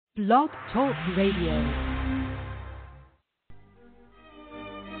Blog Talk Radio.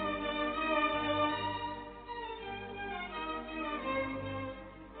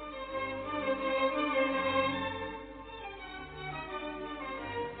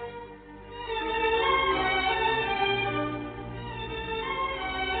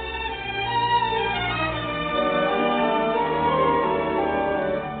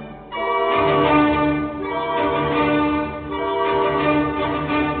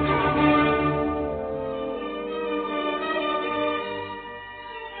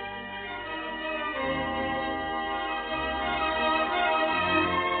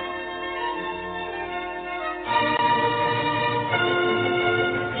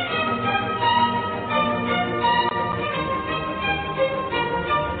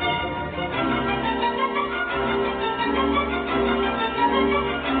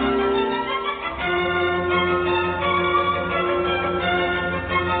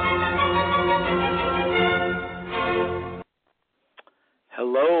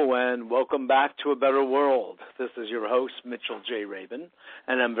 Welcome back to A Better World. This is your host, Mitchell J. Rabin,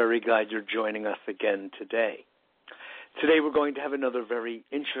 and I'm very glad you're joining us again today. Today we're going to have another very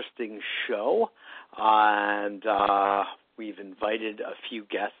interesting show, and we've invited a few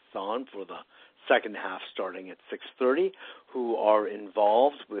guests on for the second half starting at 6:30 who are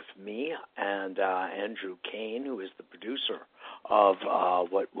involved with me and Andrew Kane, who is the producer of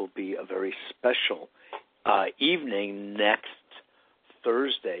what will be a very special evening next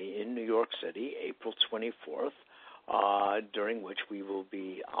Thursday in New York City, April 24th, during which we will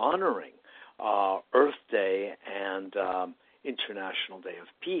be honoring Earth Day and International Day of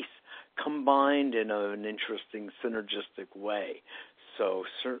Peace combined in an interesting synergistic way. So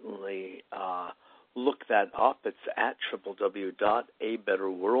certainly look that up. It's at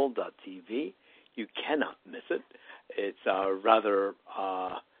www.abetterworld.tv. You cannot miss it. It's rather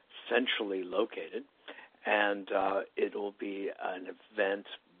centrally located. And it will be an event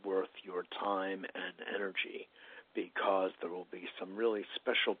worth your time and energy because there will be some really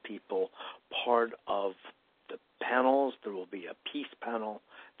special people part of the panels. There will be a peace panel.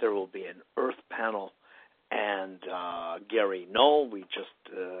 There will be an earth panel. And Gary Knoll, we just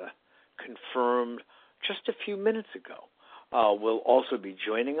confirmed just a few minutes ago, will also be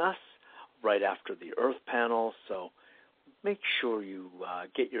joining us right after the earth panel. So make sure you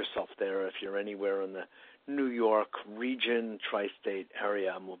get yourself there if you're anywhere in the New York region, tri-state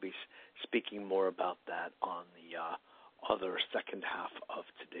area, and we'll be speaking more about that on the other second half of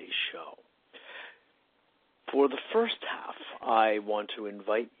today's show. For the first half, I want to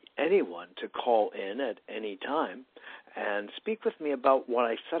invite anyone to call in at any time and speak with me about what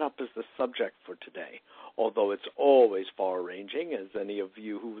I set up as the subject for today, although it's always far-ranging, as any of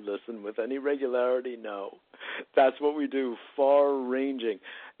you who listen with any regularity know. That's what we do, far-ranging.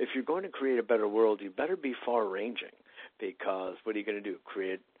 If you're going to create a better world, you better be far-ranging, because what are you going to do,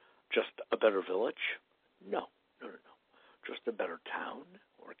 create just a better village? No. Just a better town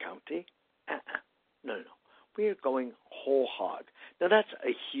or county? No. We are going whole hog. Now, that's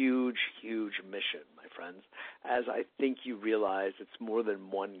a huge, huge mission, my friends, as I think you realize it's more than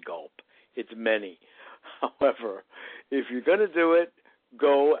one gulp. It's many. However, if you're going to do it,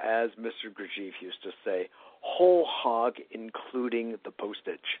 go, as Mr. Gurdjieff used to say, whole hog, including the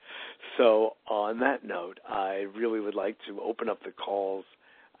postage. So on that note, I really would like to open up the calls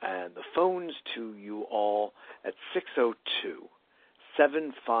and the phones to you all at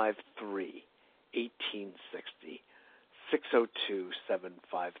 602-753-1860,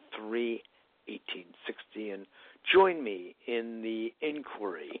 602-753-1860, and join me in the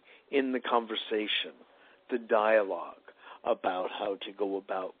inquiry, in the conversation, the dialogue about how to go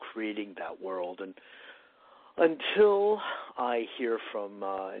about creating that world. And until I hear from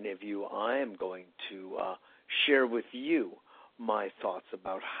any of you, I am going to share with you my thoughts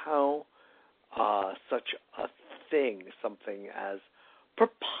about how such a thing, something as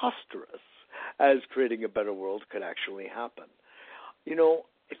preposterous as creating a better world, could actually happen. You know,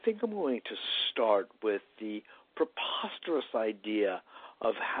 I think I'm going to start with the preposterous idea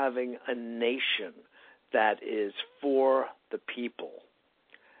of having a nation that is for the people,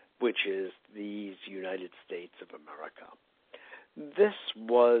 which is these United States of America. This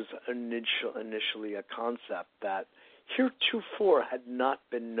was initially a concept that heretofore had not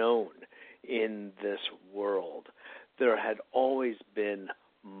been known in this world. There had always been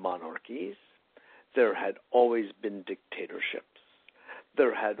monarchies. There had always been dictatorships.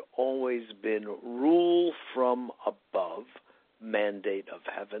 There had always been rule from above, mandate of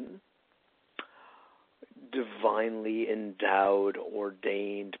heaven, divinely endowed,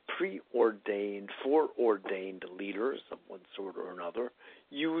 ordained, preordained, foreordained leaders of one sort or another,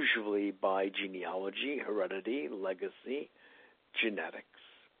 usually by genealogy, heredity, legacy, genetics.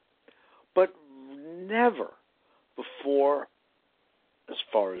 But never before, as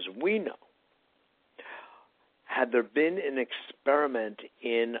far as we know, had there been an experiment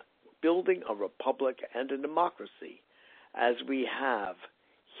in building a republic and a democracy as we have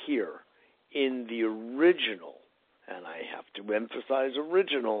here in the original, and I have to emphasize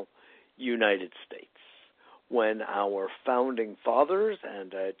original, United States, when our founding fathers,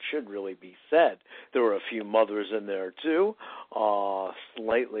 and it should really be said, there were a few mothers in there too,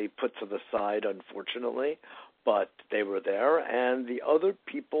 slightly put to the side, unfortunately, but they were there, and the other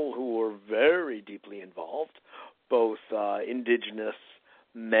people who were very deeply involved, both indigenous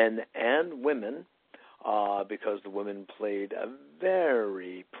men and women, because the women played a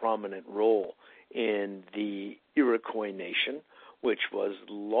very prominent role in the Iroquois nation, which was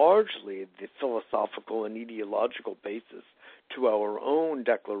largely the philosophical and ideological basis to our own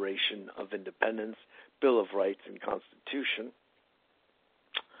Declaration of Independence, Bill of Rights, and Constitution.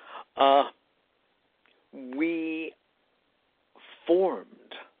 We formed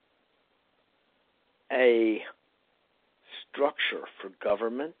a structure for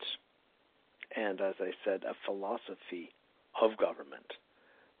government and, as I said, a philosophy of government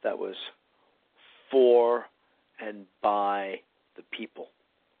that was for and by the people.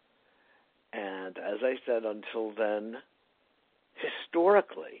 And as I said, until then,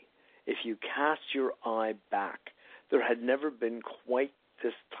 historically, if you cast your eye back, there had never been quite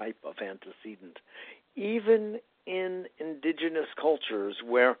this type of antecedent. Even in indigenous cultures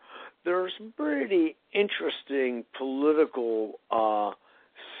where there's pretty interesting political,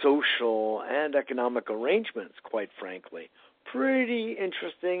 social, and economic arrangements, quite frankly, pretty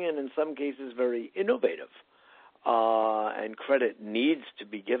interesting and in some cases very innovative, and credit needs to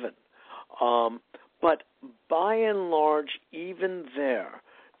be given. But by and large, even there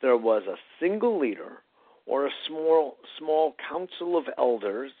was a single leader or a small council of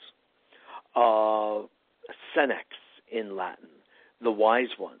elders, senex in Latin, the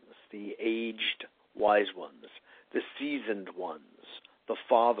wise ones, the aged wise ones, the seasoned ones, the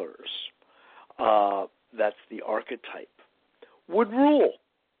fathers, that's the archetype, would rule.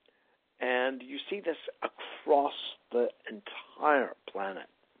 And you see this across the entire planet.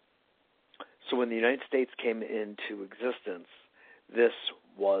 So when the United States came into existence, this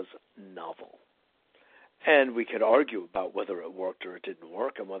was novel. And we could argue about whether it worked or it didn't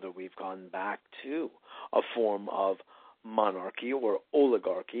work and whether we've gone back to a form of monarchy or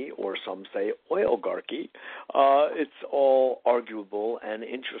oligarchy, or some say oilgarchy. It's all arguable and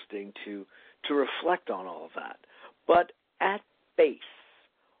interesting to reflect on all of that. But at base,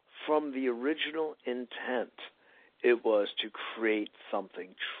 from the original intent, it was to create something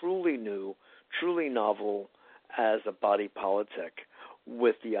truly new, truly novel as a body politic,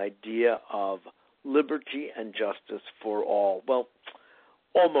 with the idea of liberty and justice for all. Well,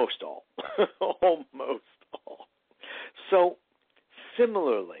 almost all. Almost all. So,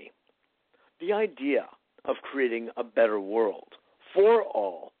 similarly, the idea of creating a better world for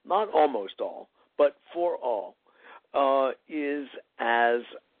all, not almost all, but for all, is as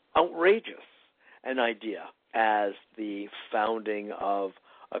outrageous an idea as the founding of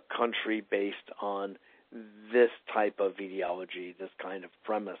a country based on this type of ideology, this kind of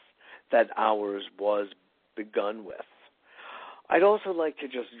premise that ours was begun with. I'd also like to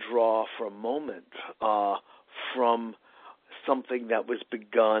just draw for a moment from something that was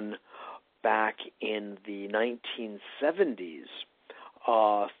begun back in the 1970s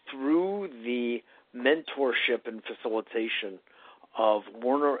through the mentorship and facilitation of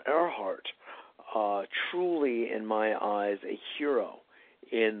Werner Erhard, truly, in my eyes, a hero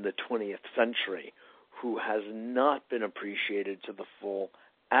in the 20th century, who has not been appreciated to the full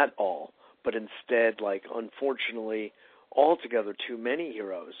at all, but instead, like unfortunately altogether too many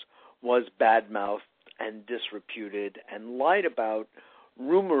heroes, was badmouthed and disreputed and lied about,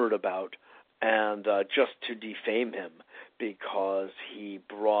 rumored about, and just to defame him because he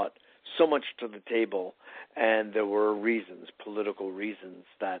brought so much to the table, and there were reasons, political reasons,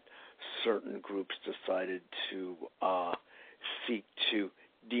 that certain groups decided to seek to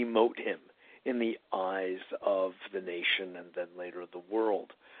demote him in the eyes of the nation and then later the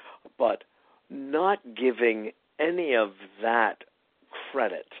world. But not giving any of that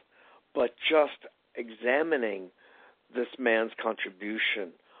credit, but just examining this man's contribution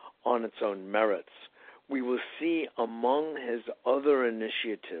on its own merits, we will see among his other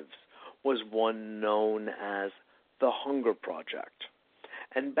initiatives was one known as the Hunger Project.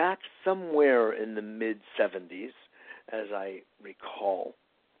 And back somewhere in the mid-70s, as I recall,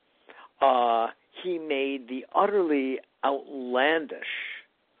 he made the utterly outlandish,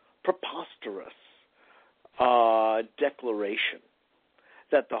 preposterous declaration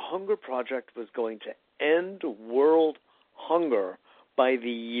that the Hunger Project was going to end world hunger by the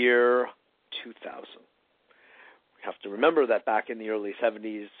year 2000. We have to remember that back in the early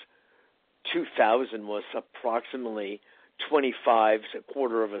 70s, 2000 was approximately 25, a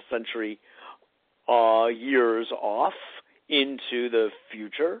quarter of a century years off into the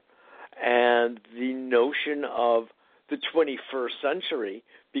future. And the notion of the 21st century,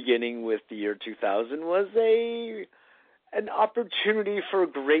 beginning with the year 2000, was an opportunity for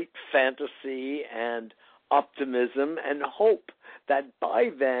great fantasy and optimism and hope that by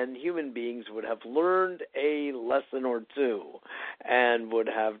then human beings would have learned a lesson or two and would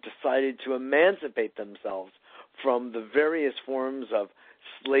have decided to emancipate themselves from the various forms of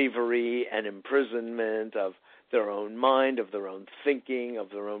slavery and imprisonment of their own mind, of their own thinking, of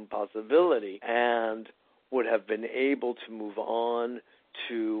their own possibility, and would have been able to move on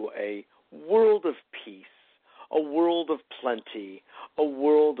to a world of peace, a world of plenty, a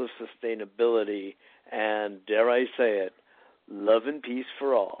world of sustainability, and, dare I say it, love and peace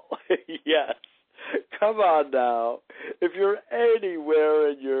for all. Yes. Come on now. If you're anywhere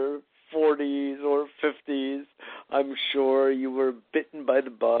in your 40s or 50s, I'm sure you were bitten by the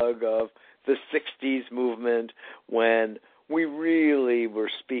bug of the 60s movement when we really were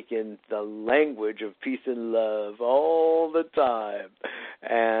speaking the language of peace and love all the time.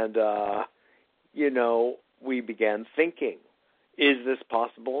 And, we began thinking, is this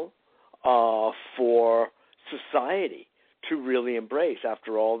possible for society to really embrace?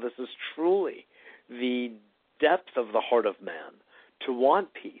 After all, this is truly the depth of the heart of man, to want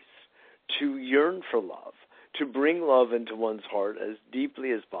peace, to yearn for love, to bring love into one's heart as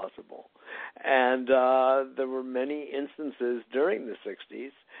deeply as possible. And there were many instances during the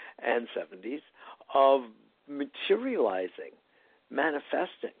 60s and 70s of materializing,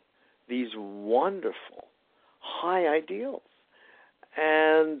 manifesting these wonderful high ideals.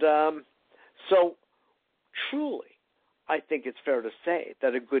 And so truly, I think it's fair to say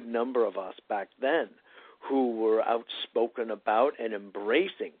that a good number of us back then who were outspoken about and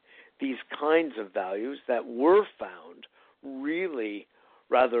embracing these kinds of values that were found really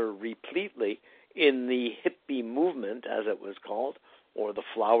rather repletely in the hippie movement, as it was called, or the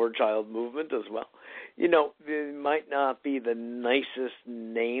flower child movement as well. They might not be the nicest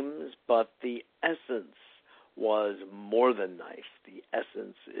names, but the essence was more than nice. The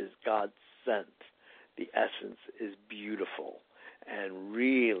essence is God sent. The essence is beautiful and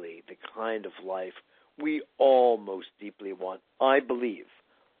really the kind of life we all most deeply want. I believe.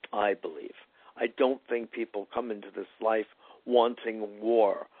 I don't think people come into this life wanting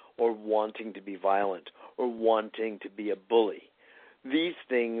war or wanting to be violent or wanting to be a bully. These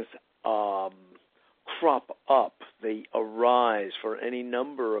things crop up. They arise for any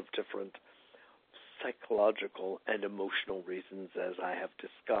number of different psychological and emotional reasons, as I have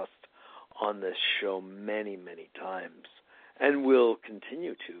discussed on this show many, many times, and will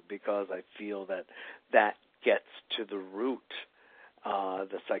continue to, because I feel that gets to the root,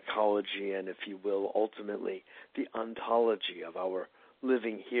 the psychology and, if you will, ultimately the ontology of our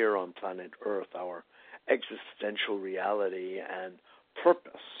living here on planet Earth, our existential reality and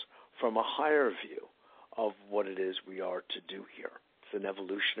purpose from a higher view of what it is we are to do here. It's an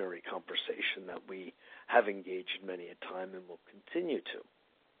evolutionary conversation that we have engaged many a time and will continue to.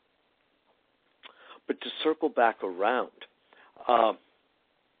 But to circle back around,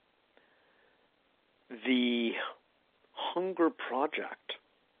 the Hunger Project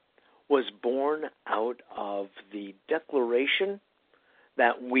was born out of the declaration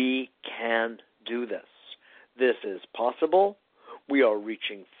that we can do this. This is possible. We are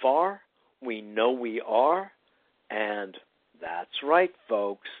reaching far. We know we are. And that's right,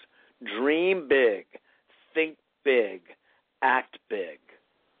 folks. Dream big. Think big. Act big.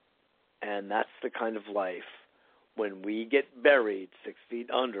 And that's the kind of life, when we get buried 6 feet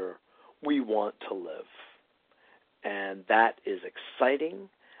under, we want to live. And that is exciting,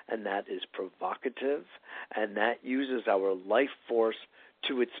 and that is provocative, and that uses our life force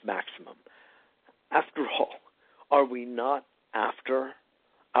to its maximum. After all, are we not after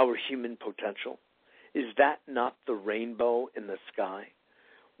our human potential? Is that not the rainbow in the sky?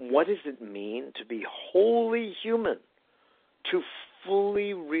 What does it mean to be wholly human, to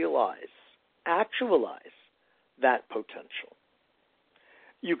fully realize, actualize that potential?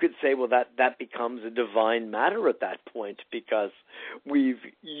 You could say, well, that becomes a divine matter at that point because we've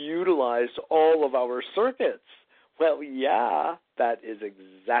utilized all of our circuits. Well, yeah, that is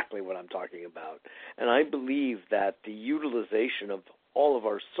exactly what I'm talking about. And I believe that the utilization of all of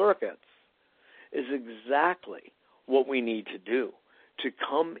our circuits is exactly what we need to do to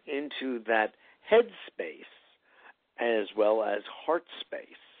come into that head space as well as heart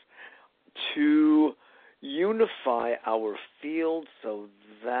space to unify our field so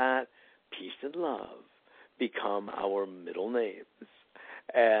that peace and love become our middle names.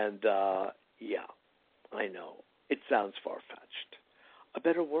 And, yeah, I know, it sounds far-fetched. A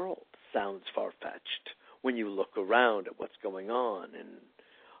better world sounds far-fetched when you look around at what's going on in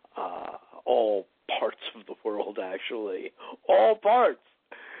all parts of the world, actually. All parts.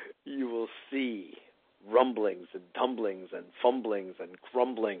 You will see rumblings and tumblings and fumblings and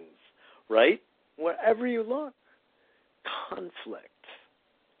crumblings, right? Wherever you look. Conflict,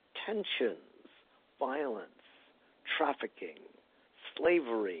 tensions, violence, trafficking,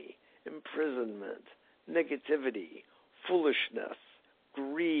 slavery, imprisonment, negativity, foolishness,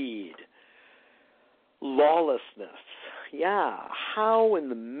 greed, lawlessness. Yeah, how in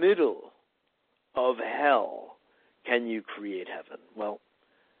the middle of hell can you create heaven? Well,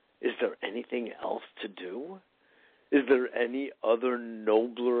 is there anything else to do? Is there any other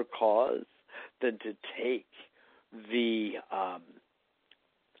nobler cause than to take the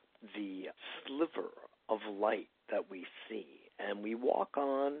sliver of light that we see and we walk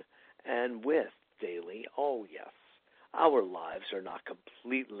on and with daily? Oh, yes, our lives are not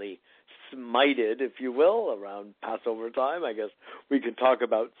completely smited, if you will, around Passover time. I guess we could talk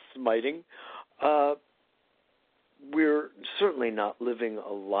about smiting. We're certainly not living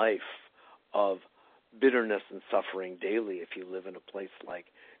a life of bitterness and suffering daily if you live in a place like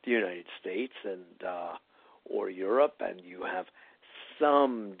the United States and or Europe, and you have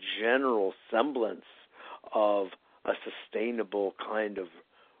some general semblance of a sustainable kind of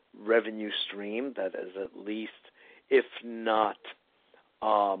revenue stream that is at least, if not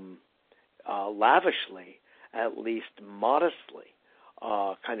lavishly, at least modestly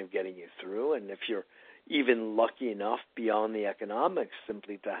kind of getting you through. And if you're even lucky enough beyond the economics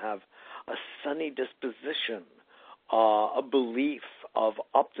simply to have a sunny disposition, a belief of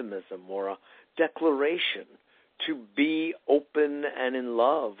optimism or a declaration to be open and in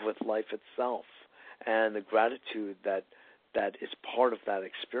love with life itself and the gratitude that is part of that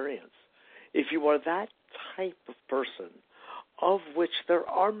experience. If you are that type of person, of which there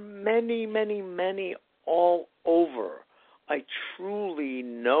are many, many, many all over, I truly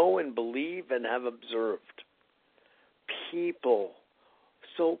know and believe and have observed, people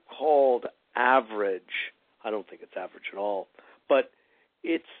so-called average, I don't think it's average at all, but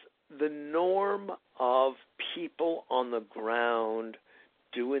it's the norm of people on the ground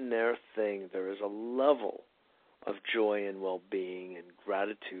doing their thing. There is a level of joy and well-being and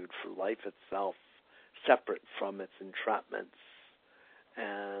gratitude for life itself, separate from its entrapments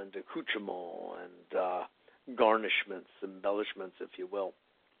and accoutrements and garnishments, embellishments, if you will.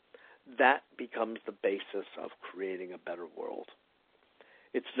 That becomes the basis of creating a better world.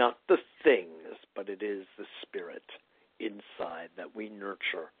 It's not the things, but it is the spirit inside that we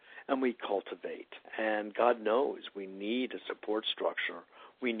nurture and we cultivate. And God knows we need a support structure.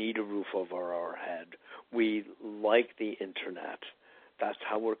 We need a roof over our head. We like the internet. That's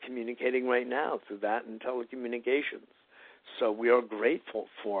how we're communicating right now, through that and telecommunications. So we are grateful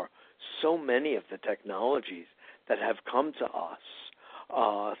for so many of the technologies that have come to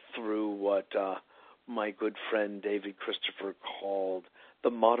us through what my good friend David Christopher called the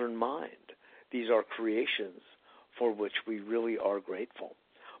modern mind. These are creations for which we really are grateful.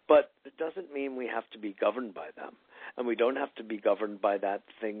 But it doesn't mean we have to be governed by them. And we don't have to be governed by that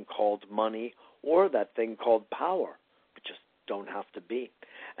thing called money or that thing called power. We just don't have to be.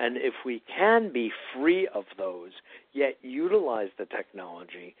 And if we can be free of those, yet utilize the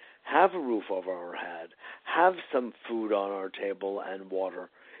technology, have a roof over our head, have some food on our table and water,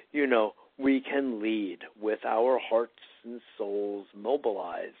 we can lead with our hearts and souls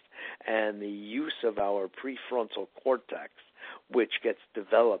mobilized and the use of our prefrontal cortex, which gets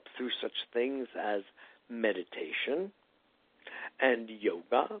developed through such things as meditation and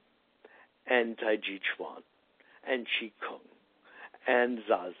yoga and Tai Chi Chuan and Qigong and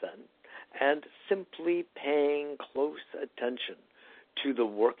Zazen, and simply paying close attention to the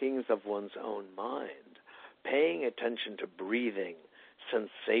workings of one's own mind, paying attention to breathing,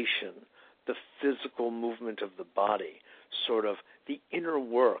 sensation, the physical movement of the body, sort of the inner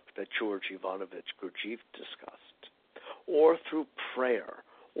work that George Ivanovich Gurdjieff discussed, or through prayer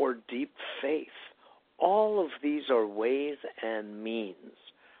or deep faith. All of these are ways and means,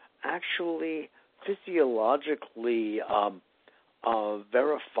 actually physiologically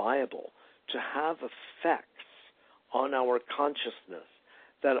verifiable, to have effects on our consciousness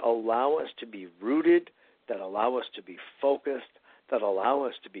that allow us to be rooted, that allow us to be focused, that allow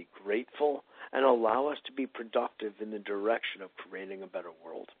us to be grateful, and allow us to be productive in the direction of creating a better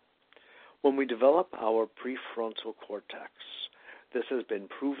world. When we develop our prefrontal cortex, this has been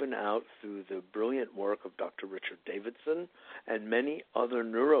proven out through the brilliant work of Dr. Richard Davidson and many other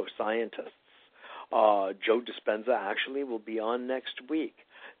neuroscientists. Joe Dispenza actually will be on next week.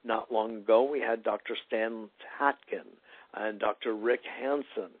 Not long ago, we had Dr. Stan Tatkin and Dr. Rick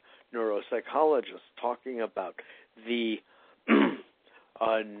Hansen, neuropsychologists, talking about the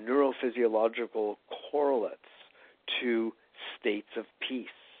neurophysiological correlates to states of peace,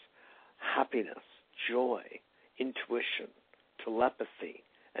 happiness, joy, intuition, telepathy,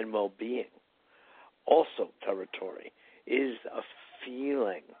 and well-being. Also, territory is a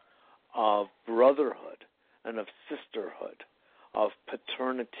feeling of brotherhood and of sisterhood, of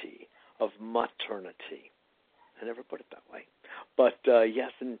paternity, of maternity. I never put it that way. But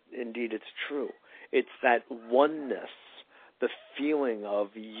yes, indeed, it's true. It's that oneness, the feeling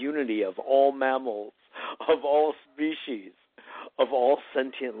of unity of all mammals, of all species, of all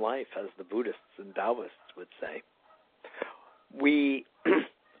sentient life, as the Buddhists and Taoists would say. We,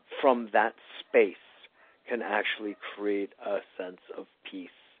 from that space, can actually create a sense of peace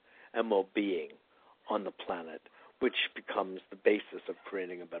and well-being on the planet, which becomes the basis of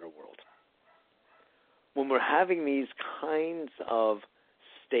creating a better world. When we're having these kinds of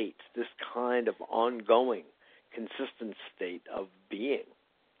states, this kind of ongoing, consistent state of being,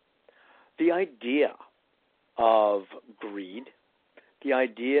 the idea of greed, the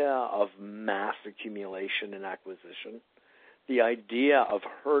idea of mass accumulation and acquisition, the idea of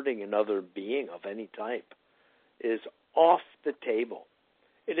hurting another being of any type is off the table.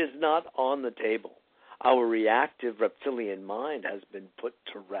 It is not on the table. Our reactive reptilian mind has been put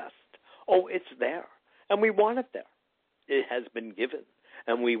to rest. Oh, it's there, and we want it there. It has been given,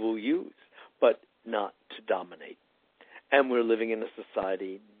 and we will use, but not to dominate. And we're living in a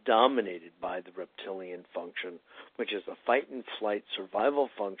society dominated by the reptilian function, which is a fight-and-flight survival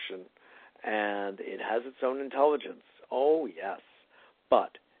function, and it has its own intelligence. Oh, yes,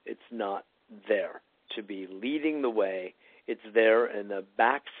 but it's not there to be leading the way. It's there in the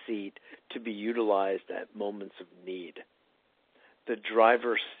back seat to be utilized at moments of need. The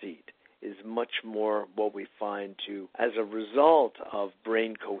driver's seat is much more what we find to as a result of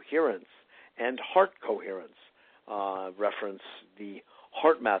brain coherence and heart coherence. Reference the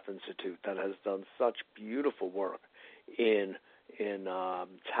HeartMath Institute that has done such beautiful work in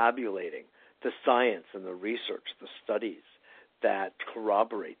tabulating the science and the research, the studies that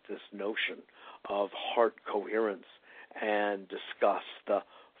corroborate this notion of heart coherence and discuss the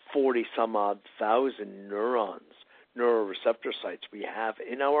 40-some-odd thousand neuroreceptor sites we have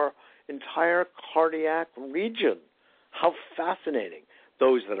in our entire cardiac region. How fascinating.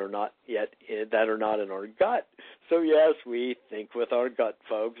 Those that are not in our gut. So yes, we think with our gut,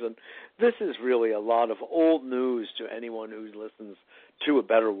 folks, and this is really a lot of old news to anyone who listens to A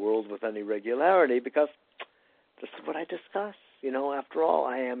Better World with any regularity, because this is what I discuss. You know, after all,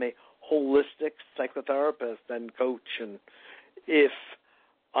 I am a holistic psychotherapist and coach, and if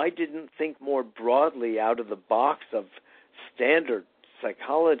I didn't think more broadly out of the box of standard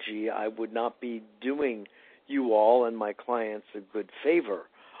psychology, I would not be doing you all and my clients a good favor.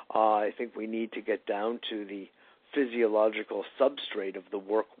 I think we need to get down to the physiological substrate of the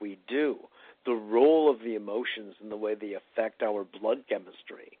work we do, the role of the emotions and the way they affect our blood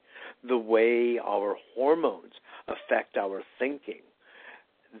chemistry, the way our hormones affect our thinking.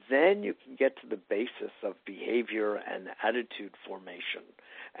 Then you can get to the basis of behavior and attitude formation,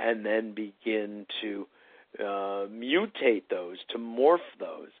 and then begin to mutate those, to morph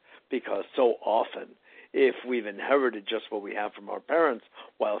those, because so often, if we've inherited just what we have from our parents,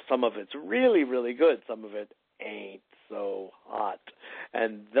 while some of it's really, really good, some of it ain't so hot.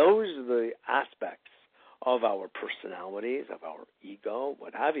 And those are the aspects of our personalities, of our ego,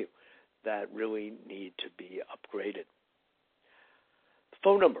 what have you, that really need to be upgraded. The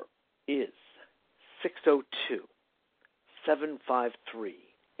phone number is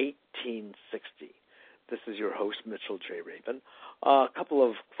 602-753-1860. This is your host, Mitchell J. Rabin. A couple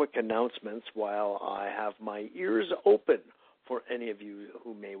of quick announcements while I have my ears open for any of you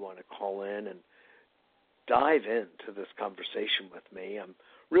who may want to call in and dive into this conversation with me. I'm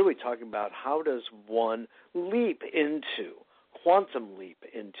really talking about how does one quantum leap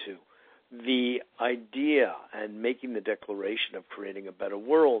into the idea and making the declaration of creating a better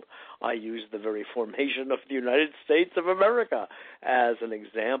world. I use the very formation of the United States of America as an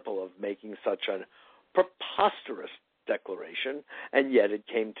example of making such a preposterous declaration, and yet it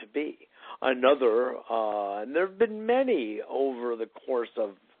came to be. another, and there have been many over the course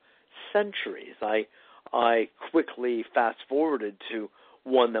of centuries. I quickly fast-forwarded to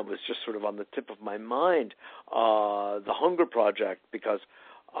one that was just sort of on the tip of my mind, The Hunger Project, because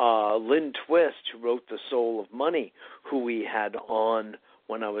Lynn Twist, who wrote The Soul of Money, who we had on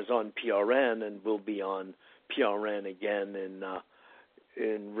when I was on PRN and will be on PRN again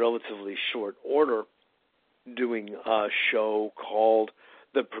in relatively short order, doing a show called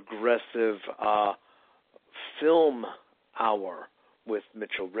The Progressive Film Hour with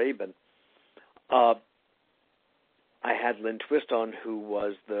Mitchell Rabin. I had Lynn Twist on, who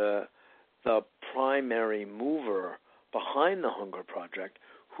was the primary mover behind the Hunger Project,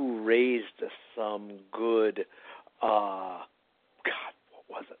 who raised some good, what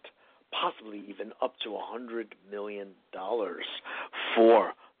was it? Possibly even up to $100 million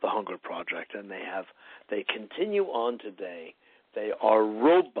for the Hunger Project, and they continue on today. They are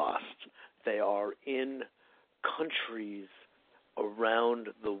robust. They are in countries around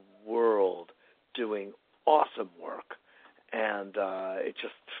the world doing awesome work, and we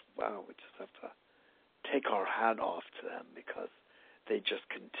just have to take our hat off to them, because they just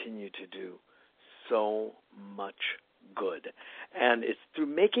continue to do so much good. And it's through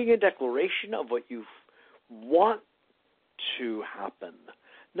making a declaration of what you want to happen,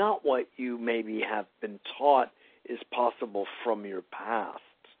 not what you maybe have been taught is possible from your past,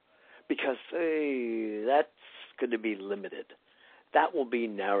 because that's going to be limited. That will be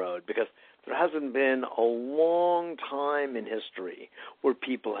narrowed, because there hasn't been a long time in history where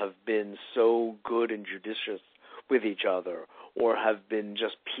people have been so good and judicious with each other, or have been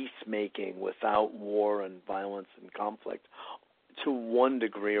just peacemaking without war and violence and conflict to one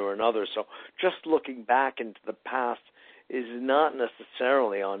degree or another. So just looking back into the past is not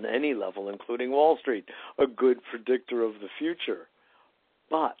necessarily on any level, including Wall Street, a good predictor of the future.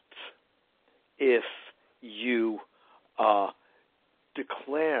 But if you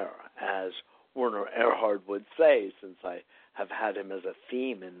declare, as Werner Erhard would say, since I have had him as a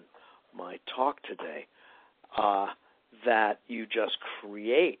theme in my talk today, that you just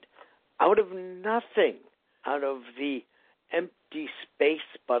create out of nothing, out of the empty space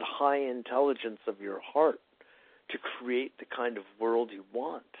but high intelligence of your heart, to create the kind of world you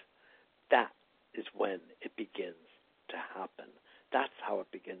want. That is when it begins to happen. That's how it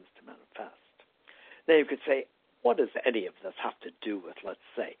begins to manifest. Now you could say, what does any of this have to do with, let's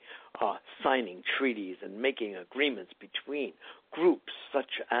say, signing treaties and making agreements between groups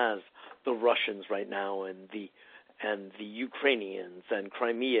such as the Russians right now and the Ukrainians and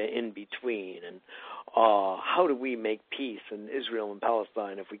Crimea in between, and how do we make peace in Israel and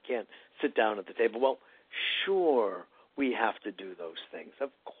Palestine if we can't sit down at the table? Well, sure, we have to do those things. Of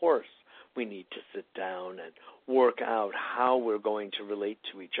course, we need to sit down and work out how we're going to relate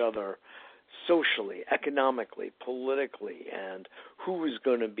to each other socially, economically, politically, and who is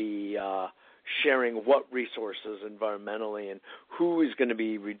going to be sharing what resources environmentally, and who is going to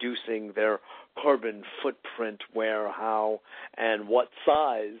be reducing their carbon footprint where, how, and what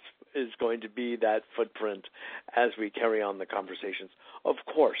size is going to be that footprint as we carry on the conversations. Of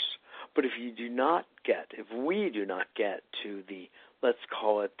course. But if we do not get to the, let's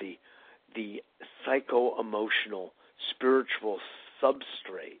call it the psycho-emotional, spiritual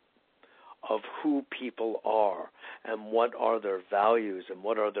substrate of who people are and what are their values and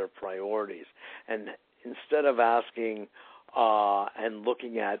what are their priorities, and instead of asking and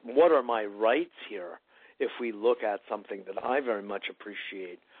looking at what are my rights here, if we look at something that I very much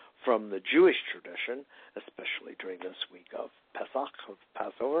appreciate from the Jewish tradition, especially during this week of Pesach, of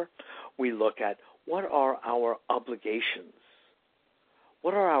Passover, we look at what are our obligations.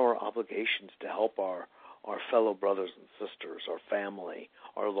 What are our obligations to help our fellow brothers and sisters, our family,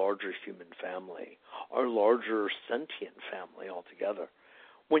 our larger human family, our larger sentient family altogether?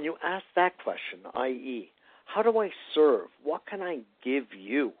 When you ask that question, i.e., how do I serve? What can I give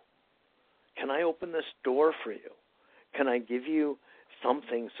you? Can I open this door for you? Can I give you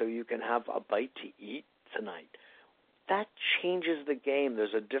something so you can have a bite to eat tonight? That changes the game.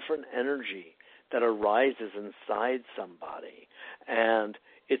 There's a different energy that arises inside somebody, and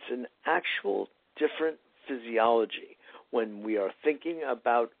it's an actual different physiology when we are thinking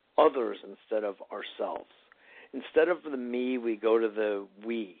about others instead of ourselves. Instead of the me, we go to the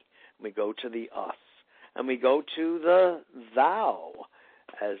we go to the us, and we go to the thou,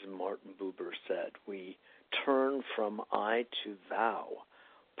 as Martin Buber said. We turn from I to thou.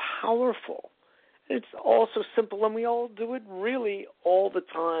 Powerful. It's also simple, and we all do it really all the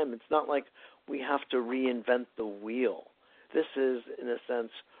time. It's not like we have to reinvent the wheel. This is, in a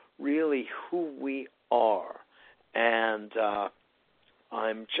sense, really who we are. And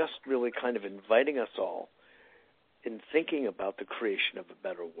I'm just really kind of inviting us all in thinking about the creation of a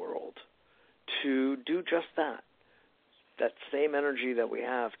better world to do just that. That same energy that we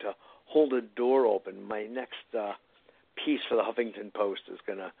have to hold a door open. My next piece for the Huffington Post is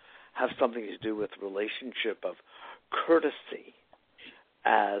going to have something to do with relationship of courtesy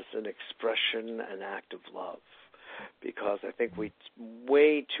as an expression, an act of love, because I think we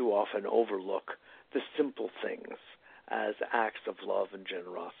way too often overlook the simple things as acts of love and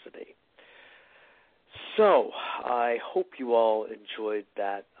generosity. So I hope you all enjoyed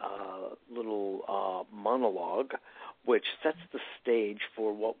that little monologue, which sets the stage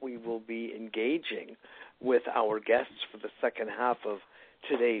for what we will be engaging with our guests for the second half of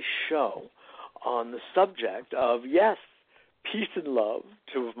today's show on the subject of, yes, peace and love,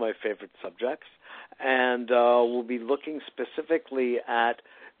 two of my favorite subjects, and we'll be looking specifically at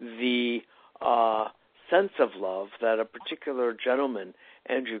the sense of love that a particular gentleman,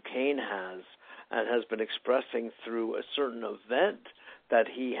 Andrew Kane, has and has been expressing through a certain event that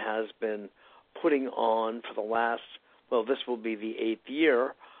he has been putting on for the last, well, this will be the 8th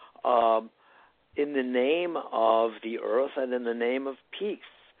year, in the name of the earth and in the name of peace.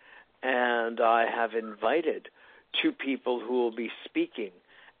 And I have invited two people who will be speaking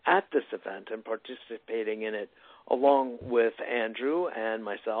at this event and participating in it along with Andrew and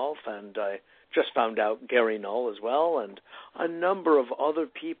myself, and I just found out Gary Null as well, and a number of other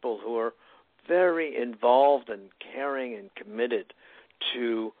people who are very involved and caring and committed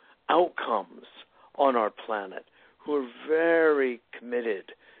to outcomes on our planet, who are very committed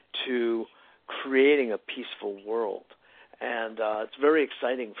to creating a peaceful world. And it's very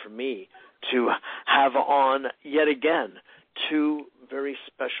exciting for me to have on, yet again, two very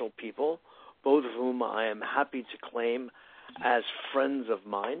special people, both of whom I am happy to claim as friends of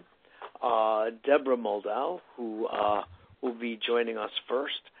mine. Deborah Moldau, who will be joining us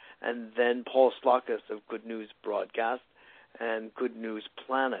first, and then Paul Slaukas of Good News Broadcast and Good News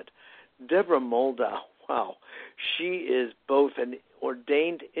Planet. Deborah Moldau, wow, she is both an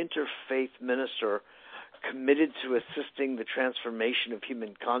ordained interfaith minister committed to assisting the transformation of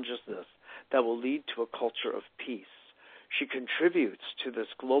human consciousness that will lead to a culture of peace. She contributes to this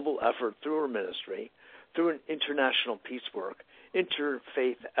global effort through her ministry, through an international peace work,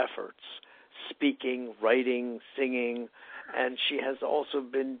 interfaith efforts, speaking, writing, singing, and she has also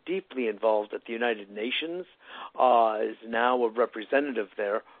been deeply involved at the United Nations, is now a representative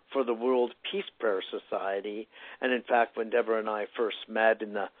there for the World Peace Prayer Society. And in fact, when Deborah and I first met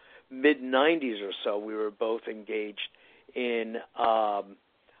in the mid-90s or so, we were both engaged in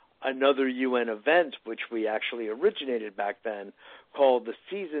another UN event, which we actually originated back then, called the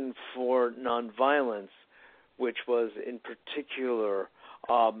Season for Nonviolence, which was in particular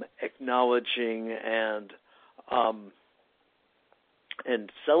acknowledging and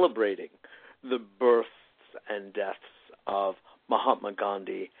celebrating the births and deaths of Mahatma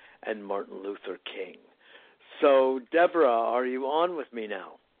Gandhi and Martin Luther King. So, Deborah, are you on with me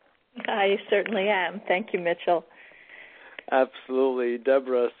now? I certainly am. Thank you, Mitchell. Absolutely.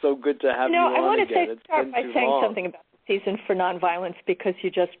 Deborah, so good to have you on again. I want to start by saying something about the Season for Nonviolence because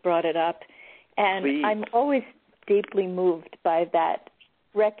you just brought it up. And Please. I'm always deeply moved by that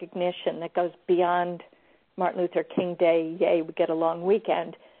recognition that goes beyond Martin Luther King Day, yay, we get a long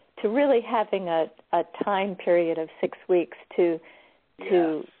weekend, to really having a time period of 6 weeks to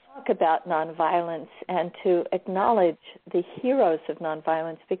talk about nonviolence and to acknowledge the heroes of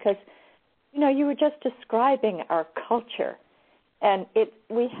nonviolence because, you know, you were just describing our culture. And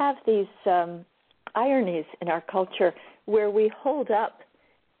we have these ironies in our culture where we hold up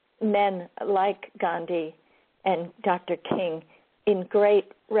men like Gandhi and Dr. King in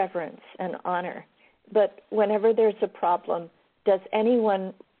great reverence and honor. But whenever there's a problem, does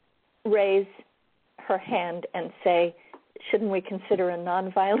anyone raise her hand and say, shouldn't we consider a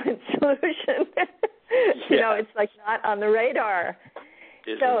nonviolent solution? You know, it's like not on the radar.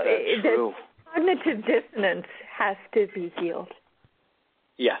 Isn't that true? The cognitive dissonance has to be healed.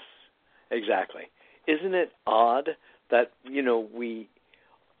 Yes, exactly. Isn't it odd that, you know, we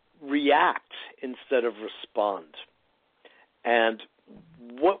react instead of respond? And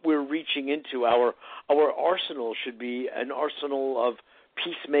what we're reaching into, our arsenal should be an arsenal of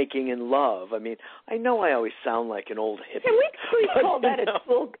peacemaking and love. I mean, I know I always sound like an old hippie. Can we call that a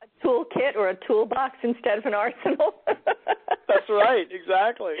toolkit or a toolbox instead of an arsenal? That's right,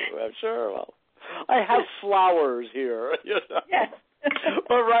 exactly. I'm sure. Well, I have flowers here. You know? Yes.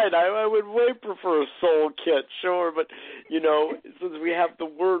 But right, I would way prefer a soul kit, sure. But, you know, since we have the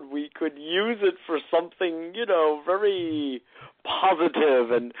word, we could use it for something, you know, very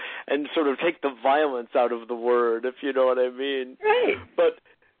positive and sort of take the violence out of the word, if you know what I mean. Right. But,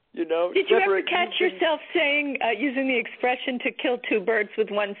 you know, did you ever catch yourself saying, using the expression to kill two birds with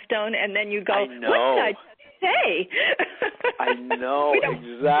one stone, and then you go, I know. what did I say? I know,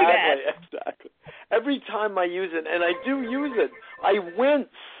 exactly. Every time I use it, and I do use it, I wince.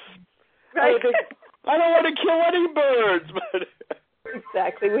 Right. I think, I don't want to kill any birds. But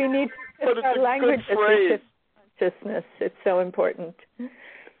exactly. We need our language as we shift consciousness. It's so important.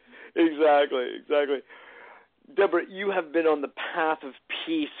 Exactly. Deborah, you have been on the path of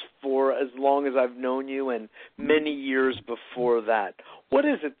peace for as long as I've known you and many years before that. What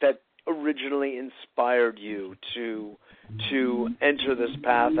is it that originally inspired you to enter this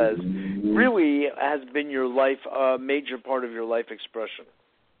path as really has been your life, a major part of your life expression?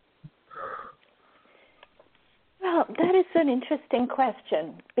 Well, that is an interesting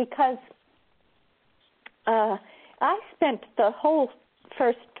question because I spent the whole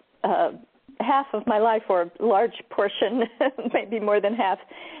first half of my life, or a large portion, maybe more than half,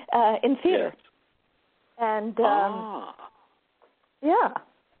 in theater. Yes. And yeah.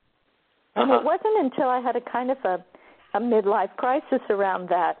 And it wasn't until I had a kind of a midlife crisis around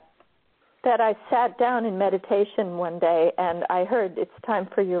that I sat down in meditation one day and I heard, it's time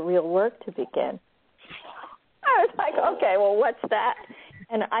for your real work to begin. I was like, okay, well, what's that?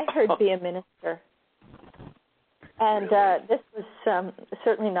 And I heard be a minister. And this was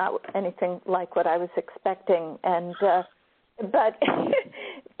certainly not anything like what I was expecting. And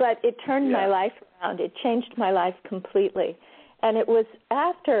but it turned my life around. It changed my life completely. And it was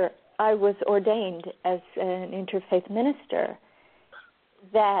after I was ordained as an interfaith minister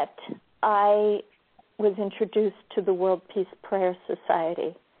that I was introduced to the World Peace Prayer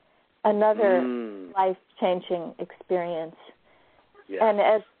Society, another life-changing experience. Yes. And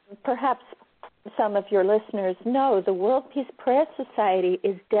as perhaps some of your listeners know, the World Peace Prayer Society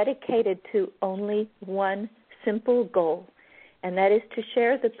is dedicated to only one simple goal, and that is to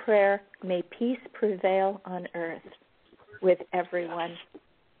share the prayer, may peace prevail on earth, with everyone.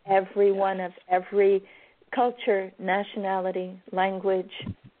 Everyone of every culture, nationality, language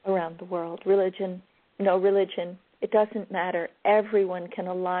around the world, religion, no religion, it doesn't matter. Everyone can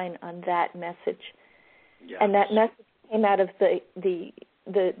align on that message. Yes. And that message came out of the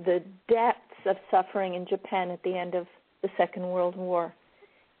depths of suffering in Japan at the end of the Second World War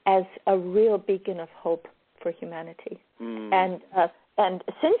as a real beacon of hope for humanity. And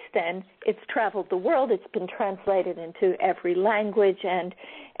since then, it's traveled the world. It's been translated into every language. And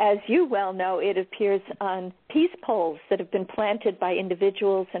as you well know, it appears on peace poles that have been planted by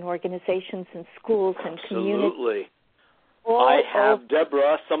individuals and organizations and schools and communities. Absolutely. I have,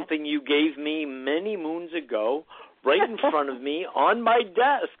 Deborah, something you gave me many moons ago, right in front of me on my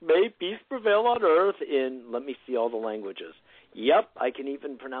desk. May peace prevail on earth in, let me see all the languages. Yep, I can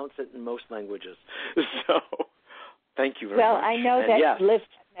even pronounce it in most languages. So thank you very much. Well, I know that you live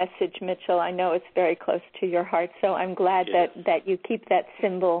that message, Mitchell. I know it's very close to your heart, so I'm glad that you keep that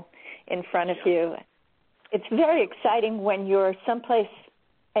symbol in front of you. It's very exciting when you're someplace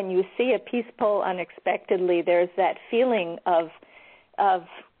and you see a peace pole unexpectedly. There's that feeling of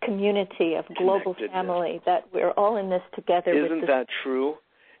community, of global family, that we're all in this together. Isn't that true?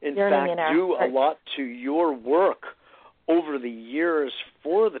 In fact, due a lot to your work over the years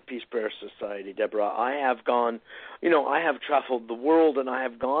for the Peace Prayer Society, Deborah, I have gone, I have traveled the world and I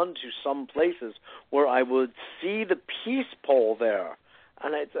have gone to some places where I would see the peace pole there.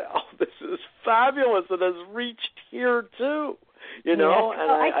 And I'd say, oh, this is fabulous. It has reached here too, and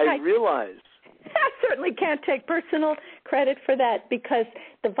I realized. I certainly can't take personal credit for that because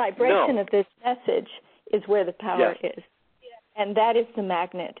the vibration of this message is where the power is. And that is the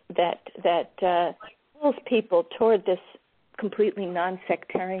magnet that pulls people toward this completely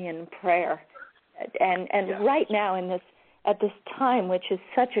non-sectarian prayer. And right now at this time, which is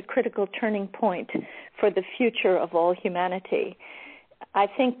such a critical turning point for the future of all humanity, I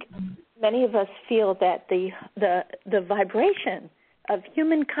think many of us feel that the vibration of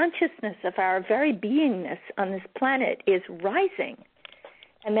human consciousness, of our very beingness on this planet is rising,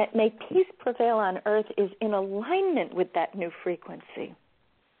 and that may peace prevail on earth is in alignment with that new frequency.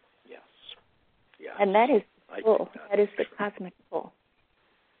 Yes. And that is the pull. That is the cosmic pull.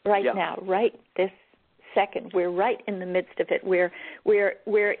 Right now, right this second, we're right in the midst of it. We're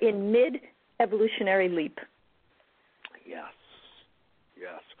in mid-evolutionary leap. Yes.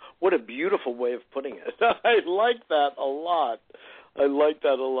 What a beautiful way of putting it. I like that a lot.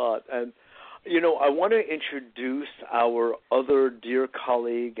 And, I want to introduce our other dear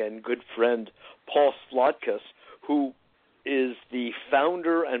colleague and good friend, Paul Slotkus, who is the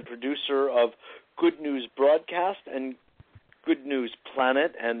founder and producer of Good News Broadcast and Good News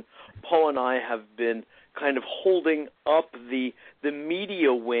Planet, and Paul and I have been kind of holding up the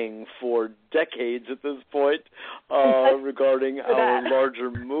media wing for decades at this point regarding our larger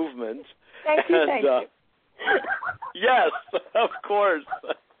movement. Thank you. Yes, of course.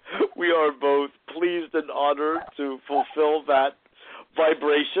 We are both pleased and honored to fulfill that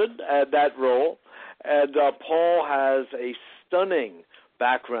vibration and that role. And Paul has a stunning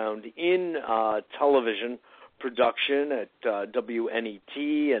background in television production at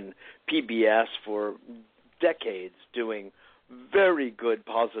WNET and PBS for decades, doing very good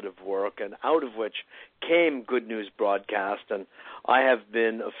positive work, and out of which came Good News Broadcast. And I have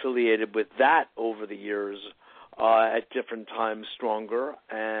been affiliated with that over the years at different times stronger,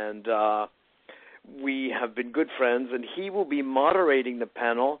 and we have been good friends, and he will be moderating the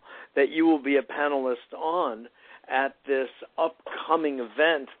panel that you will be a panelist on at this upcoming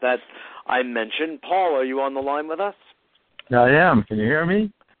event that I mentioned. Paul, are you on the line with us? I am. Can you hear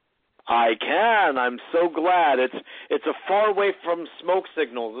me? I can. I'm so glad. It's a far away from smoke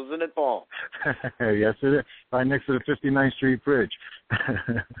signals, isn't it, Paul? Yes, it is. Right next to the 59th Street Bridge.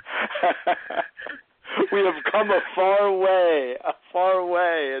 We have come a far way.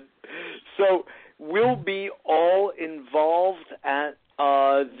 And so we'll be all involved at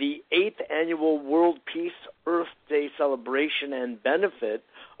the 8th Annual World Peace Earth Day celebration and benefit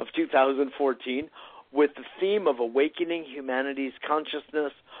of 2014 with the theme of Awakening Humanity's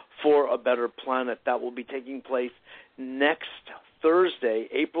Consciousness for a Better Planet. That will be taking place next Thursday,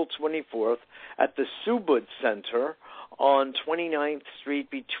 April 24th, at the Subud Center on 29th Street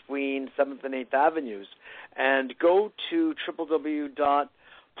between 7th and 8th Avenues. And go to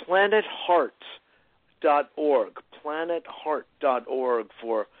www.planetheart.org, planetheart.org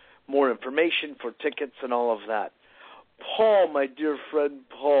for more information, for tickets, and all of that. Paul, my dear friend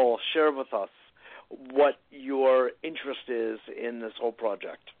Paul, share with us what your interest is in this whole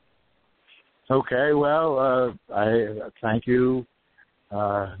project. Okay, well, I thank you,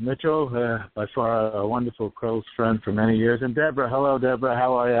 Mitchell, by far a wonderful close friend for many years. And Deborah, hello, Deborah,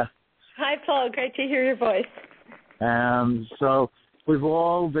 how are you? Hi, Paul. Great to hear your voice. So we've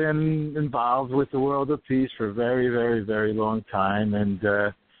all been involved with the world of peace for a very, very, very long time. And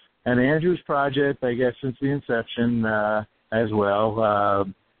Andrew's project, I guess, since the inception as well.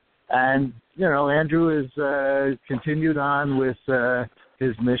 And, you know, Andrew has continued on with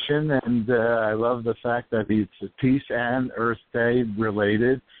his mission, and I love the fact that it's Peace and Earth Day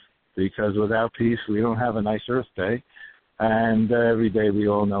related, because without peace, we don't have a nice Earth Day. And every day we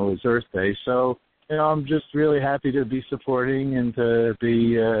all know is Earth Day. So, you know, I'm just really happy to be supporting and to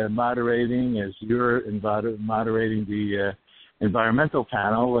be moderating as you're moderating the environmental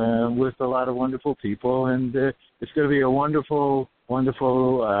panel with a lot of wonderful people. And it's going to be a wonderful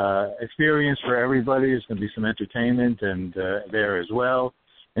experience for everybody. There's going to be some entertainment and there as well,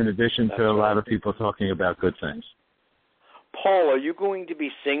 in addition to a lot of people talking about good things. Paul, are you going to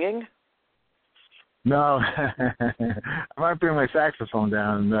be singing? No, I might bring my saxophone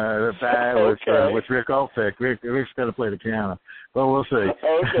down with Rick Olfick. Rick's got to play the piano, but we'll see.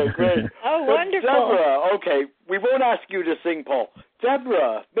 Okay, great. Oh, wonderful. Deborah, okay, we won't ask you to sing, Paul.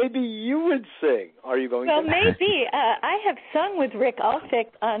 Deborah, maybe you would sing. Are you going to? Well, maybe. I have sung with Rick Olfick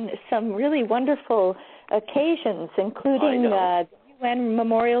on some really wonderful occasions, including the UN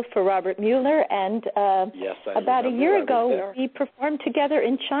Memorial for Robert Mueller, and about a year ago we performed together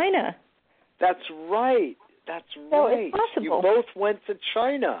in China. That's right. So it's possible. You both went to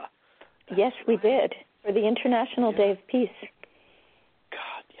China. Yes, we did, for the International Day of Peace.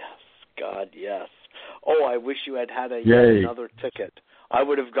 God, yes. Oh, I wish you had another ticket. I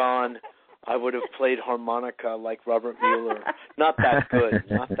would have gone. I would have played harmonica like Robert Mueller. Not that good,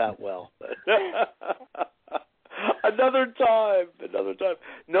 not that well. Another time.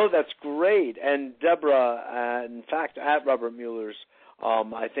 No, that's great. And Deborah, in fact, at Robert Mueller's,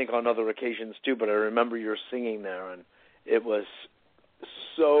 I think on other occasions too, but I remember your singing there, and it was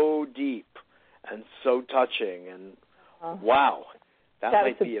so deep and so touching, and wow, that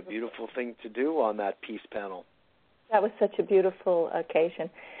might be a beautiful thing to do on that peace panel. That was such a beautiful occasion.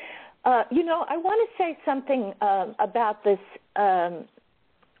 You know, I want to say something about this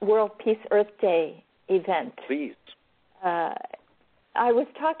World Peace Earth Day event. Please. I was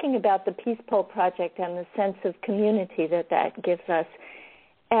talking about the Peace Pole Project and the sense of community that gives us.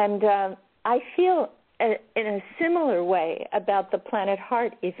 And I feel in a similar way about the Planet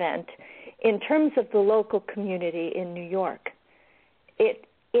Heart event in terms of the local community in New York. It's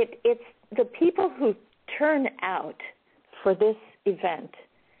the people who turn out for this event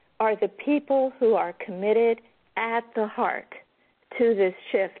are the people who are committed at the heart to this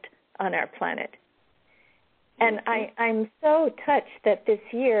shift on our planet. And I'm so touched that this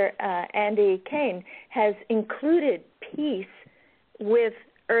year Andy Kane has included peace with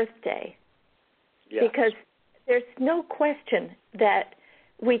Earth Day. Yes. Because there's no question that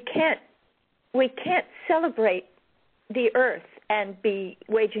we can't celebrate the Earth and be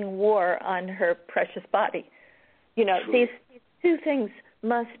waging war on her precious body. You know, True. these two things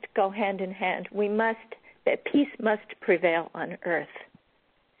must go hand in hand. That peace must prevail on Earth.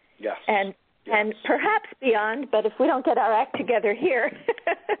 Yes. And perhaps beyond, but if we don't get our act together here,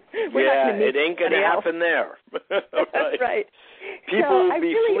 we're not going to meet it ain't going to happen there. Right. That's right. People so will I be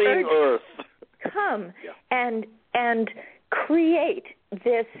really fleeing urge Earth. Come and create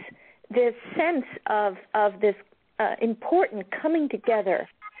this sense of this important coming together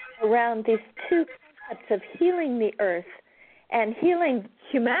around these two concepts of healing the Earth and healing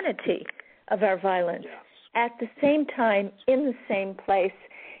humanity of our violence at the same time, in the same place,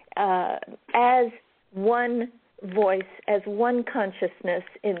 as one voice, as one consciousness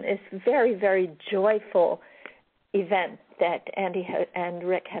in this very, very joyful event that Andy and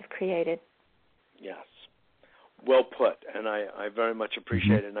Rick have created. Yes. Well put, and I very much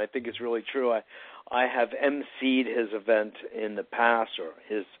appreciate it, and I think it's really true. I have emceed his event in the past, or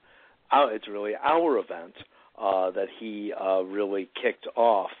it's really our event that he really kicked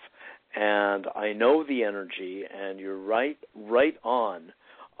off, and I know the energy, and you're right on.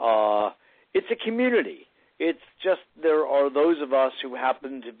 It's a community. It's just there are those of us who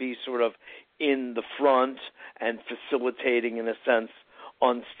happen to be sort of in the front and facilitating, in a sense,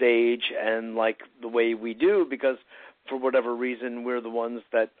 on stage and like the way we do, because for whatever reason we're the ones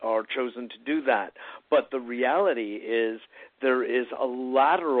that are chosen to do that. But the reality is there is a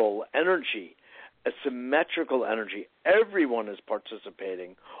lateral energy, a symmetrical energy. Everyone is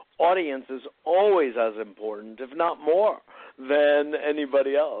participating. Audience is always as important, if not more, than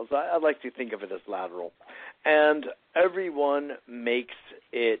anybody else. I like to think of it as lateral. And everyone makes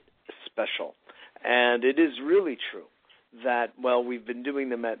it special. And it is really true that, well, we've been doing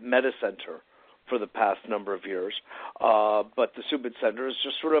them at Meta Center for the past number of years, but the Subud Center is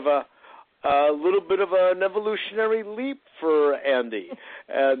just sort of a little bit of an evolutionary leap for Andy,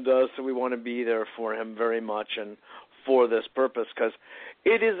 and so we want to be there for him very much and for this purpose, because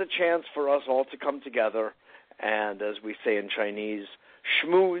it is a chance for us all to come together and, as we say in Chinese,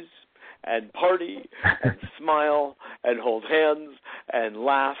 schmooze and party and smile and hold hands and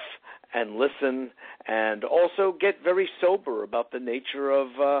laugh and listen, and also get very sober about the nature of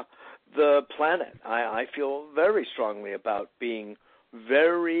the planet. I feel very strongly about being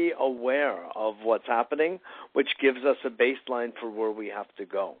very aware of what's happening, which gives us a baseline for where we have to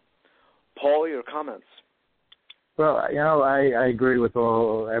go. Paul, your comments? Well, you know, I agree with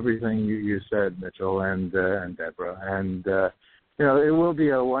everything you said, Mitchell and Deborah, and you know, it will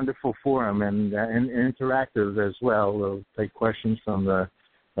be a wonderful forum and interactive as well. We'll take questions from the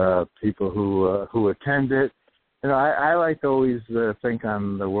people who attend it. You know, I like to always think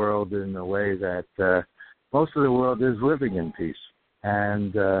on the world in a way that most of the world is living in peace,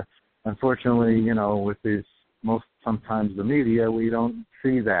 and unfortunately, you know, with these sometimes the media, we don't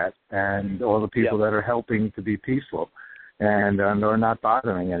see that, and all the people that are helping to be peaceful and are not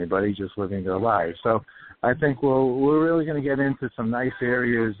bothering anybody, just living their lives. So I think we're really going to get into some nice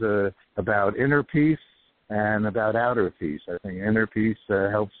areas about inner peace and about outer peace. I think inner peace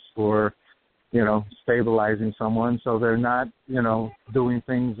helps for, you know, stabilizing someone so they're not, you know, doing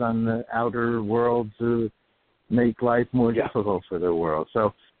things on the outer world to make life more difficult for the world.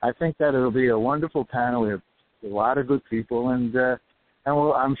 So I think that it'll be a wonderful panel. We have a lot of good people, and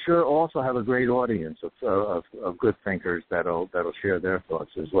we'll, I'm sure, also have a great audience of good thinkers that'll share their thoughts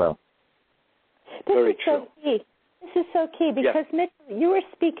as well. This is so key because, Mitch, you were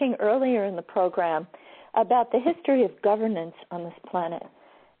speaking earlier in the program about the history of governance on this planet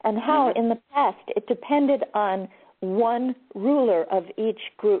and how in the past it depended on one ruler of each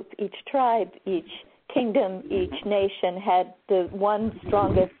group, each tribe, each kingdom, each nation had the one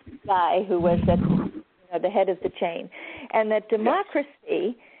strongest guy who was at the head of the chain. And that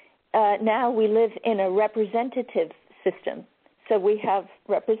democracy, now we live in a representative system. So we have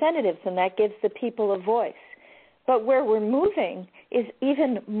representatives, and that gives the people a voice. But where we're moving is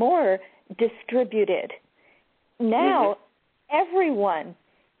even more distributed. Now, everyone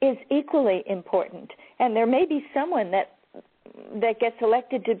is equally important, and there may be someone that gets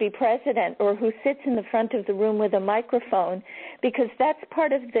elected to be president or who sits in the front of the room with a microphone because that's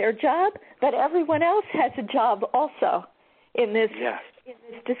part of their job, but everyone else has a job also in this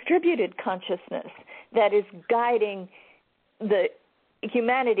distributed consciousness that is guiding the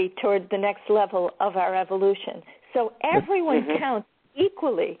humanity toward the next level of our evolution. So everyone counts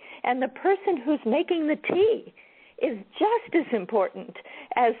equally. And the person who's making the tea is just as important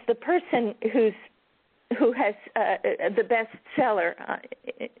as the person who has the bestseller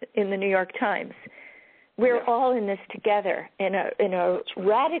in the New York Times. We're all in this together in a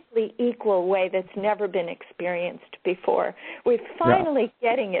radically equal way that's never been experienced before. We're finally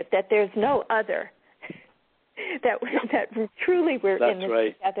getting it, that there's no other, that truly we're in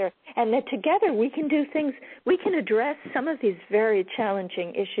this together, and that together we can do things, we can address some of these very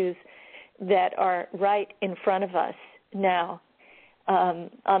challenging issues that are right in front of us now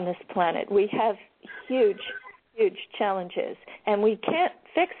on this planet. We have huge challenges, and we can't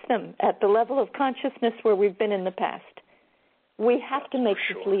fix them at the level of consciousness where we've been in the past. We have to make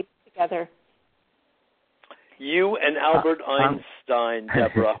this leap together. You and Albert Einstein,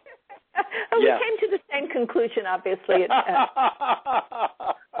 Deborah. We came to the same conclusion, obviously.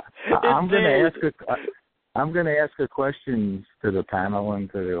 I'm going to ask a question to the panel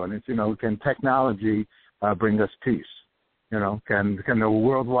and to the audience. Can technology bring us peace? Can the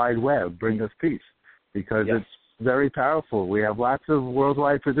World Wide Web bring us peace? Because it's very powerful. We have lots of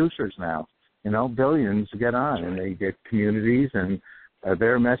worldwide producers now. Billions get on, and they get communities, and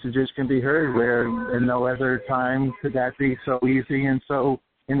their messages can be heard where in no other time could that be so easy and so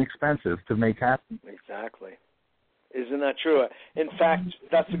inexpensive to make happen. Exactly. Isn't that true? In fact,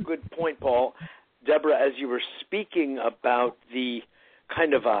 that's a good point, Paul. Deborah, as you were speaking about the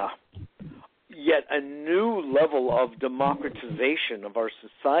kind of yet a new level of democratization of our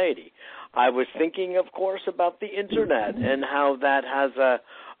society, I was thinking, of course, about the Internet and how that has a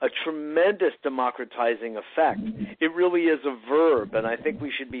tremendous democratizing effect. It really is a verb, and I think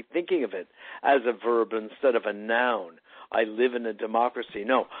we should be thinking of it as a verb instead of a noun. I live in a democracy.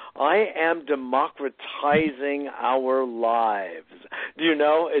 No, I am democratizing our lives. Do you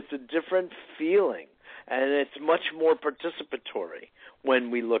know? It's a different feeling, and it's much more participatory when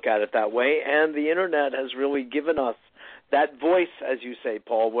we look at it that way. And the Internet has really given us that voice, as you say,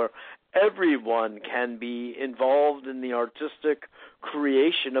 Paul, where everyone can be involved in the artistic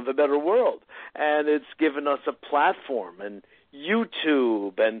creation of a better world. And it's given us a platform, and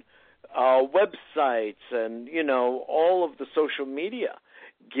YouTube and websites and, all of the social media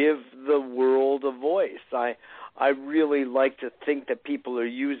give the world a voice. I really like to think that people are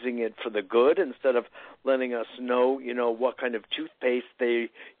using it for the good instead of letting us know, what kind of toothpaste they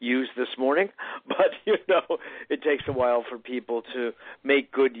used this morning. But, it takes a while for people to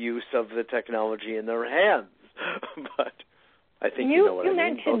make good use of the technology in their hands. But I think you know what I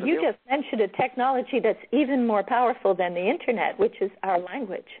mean. You just mentioned a technology that's even more powerful than the Internet, which is our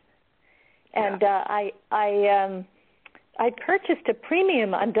language. And I purchased a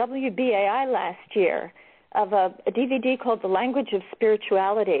premium on WBAI last year of a DVD called The Language of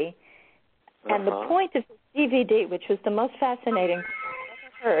Spirituality. And the point of the DVD, which was the most fascinating thing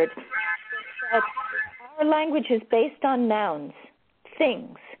I've ever heard, is that our language is based on nouns,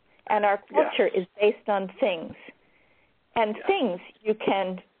 things, and our culture is based on things. And things you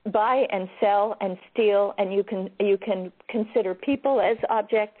can buy and sell and steal, and you can consider people as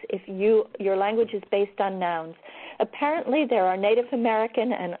objects if your language is based on nouns. Apparently, there are Native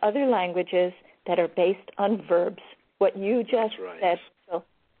American and other languages that are based on verbs. What you just said, so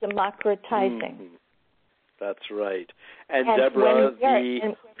democratizing. Mm-hmm. That's right. And Deborah,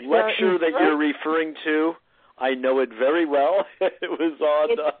 the lecture that you're referring to, I know it very well. It was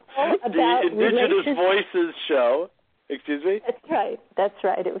on the Indigenous Voices show. Excuse me? That's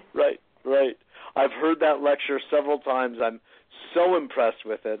right. It was Right. I've heard that lecture several times. I'm so impressed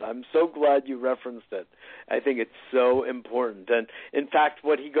with it. I'm so glad you referenced it. I think it's so important. And, in fact,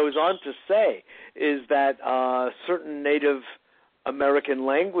 what he goes on to say is that certain Native American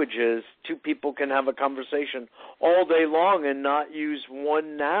languages, two people can have a conversation all day long and not use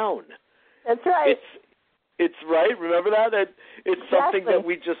one noun. That's right. It's right. Remember that? It's something that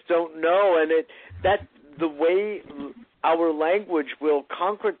we just don't know. And the way our language will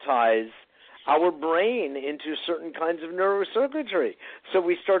concretize our brain into certain kinds of neurocircuitry. So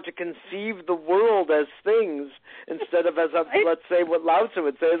we start to conceive the world as things instead of as let's say what Lao Tzu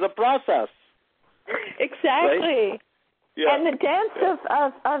would say, as a process. Exactly. Right? Yeah. And the dance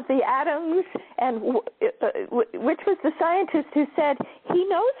of the atoms, and which was the scientist who said he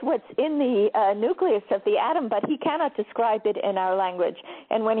knows what's in the nucleus of the atom, but he cannot describe it in our language.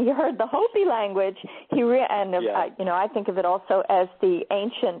 And when he heard the Hopi language, I think of it also as the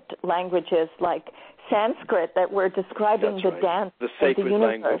ancient languages like Sanskrit that were describing the dance the of sacred the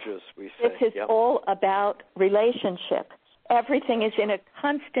universe. Languages, we say. This is all about relationship. Everything is in a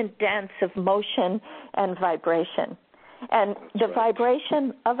constant dance of motion and vibration. And the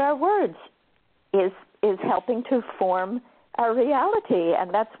vibration of our words is helping to form our reality,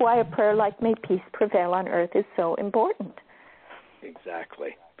 and that's why a prayer like "May peace prevail on earth" is so important.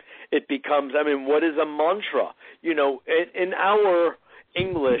 Exactly. It becomes, what is a mantra? In our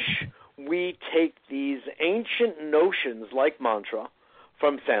English, we take these ancient notions like mantra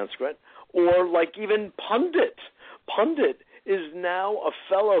from Sanskrit, or like even pundit. Pundit is now a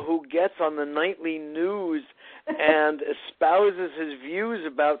fellow who gets on the nightly news and espouses his views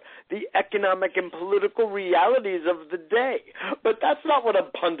about the economic and political realities of the day. But that's not what a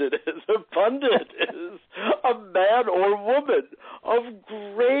pundit is. A pundit is a man or woman of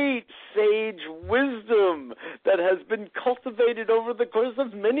great sage wisdom that has been cultivated over the course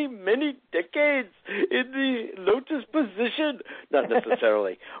of many, many decades in the lotus position. Not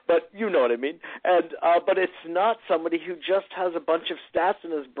necessarily, but you know what I mean. And but it's not somebody who just has a bunch of stats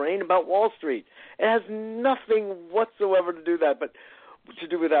in his brain about Wall Street. It has nothing whatsoever to do with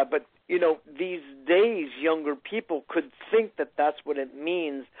that. But these days, younger people could think that that's what it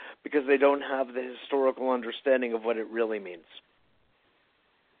means because they don't have the historical understanding of what it really means.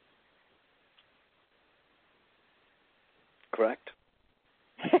 Correct?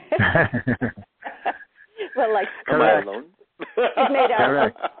 Well, like, am I alone? We've made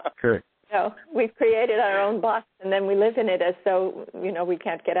our Correct. We've created our own box, and then we live in it as though we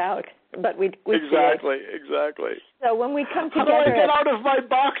can't get out. But we exactly. So when we come together, how do I get out of my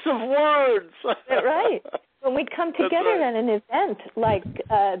box of words? Right. When we come together at an event like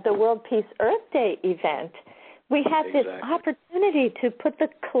the World Peace Earth Day event, we have this opportunity to put the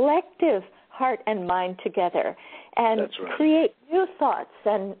collective heart and mind together and create new thoughts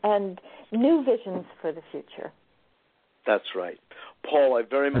and new visions for the future. That's right. Paul, I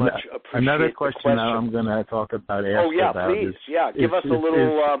very much appreciate another the question I'm going to talk about. Please. Give us a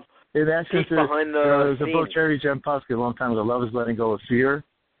little peek behind the There's a book, Jerry Jampolsky, a long time ago, Love is Letting Go of Fear.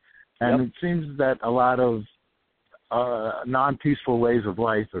 And it seems that a lot of non-peaceful ways of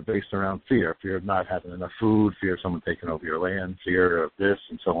life are based around fear. Fear of not having enough food, fear of someone taking over your land, fear of this,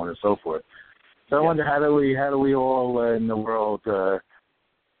 and so on and so forth. So I wonder, how do we all in the world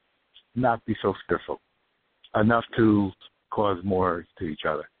not be so fearful enough to cause more to each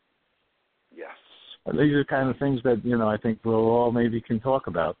other? Yes. And these are kind of things that, I think we'll all maybe can talk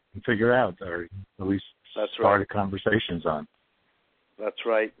about and figure out, or at least start conversations on. That's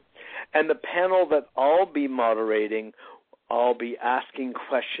right. And the panel that I'll be moderating, I'll be asking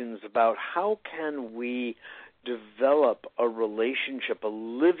questions about how can we develop a relationship, a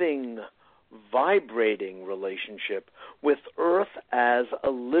living, vibrating relationship with Earth as a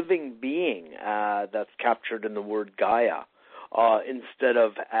living being that's captured in the word Gaia, instead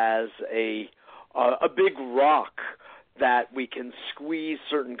of as a big rock that we can squeeze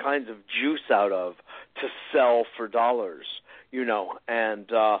certain kinds of juice out of to sell for dollars,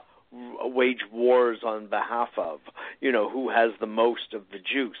 and wage wars on behalf of, who has the most of the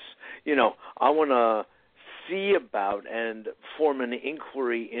juice. I want to see about and form an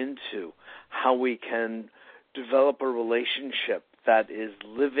inquiry into how we can develop a relationship that is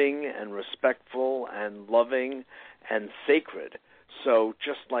living and respectful and loving and sacred. So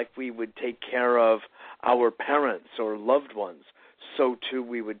just like we would take care of our parents or loved ones, so too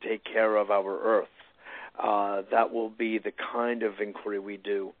we would take care of our Earth. That will be the kind of inquiry we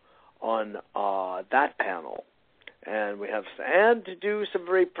do on that panel. And we have to do some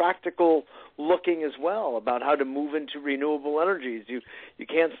very practical looking as well about how to move into renewable energies. You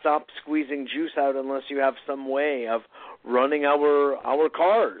can't stop squeezing juice out unless you have some way of running our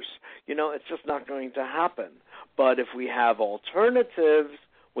cars. It's just not going to happen. But if we have alternatives,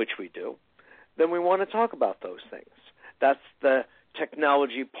 which we do, then we want to talk about those things. That's the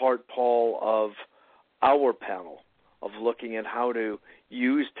technology part, Paul, of our panel, of looking at how to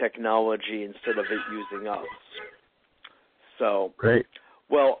use technology instead of it using us. So, great.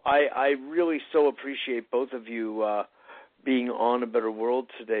 Well, I really so appreciate both of you being on A Better World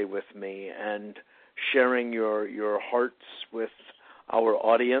today with me and sharing your hearts with our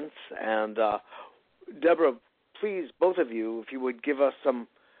audience. And Deborah, please, both of you, if you would give us some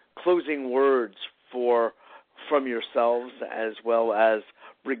closing words from yourselves as well as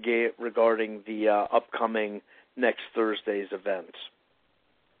regarding the upcoming next Thursday's event.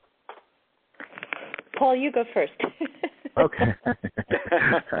 Paul, you go first. Okay.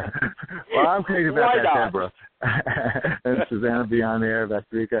 Well, I'm crazy about that, Deborah. And Susanna will be on there,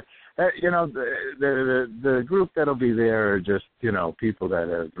 Vasilika. The group that'll be there are just, people that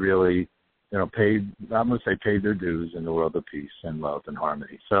have really, paid their dues in the world of peace and love and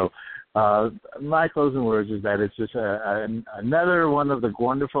harmony. So my closing words is that it's just another one of the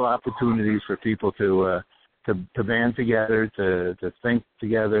wonderful opportunities for people to band together, to think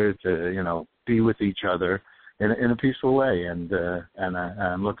together, to, be with each other. in a peaceful way, and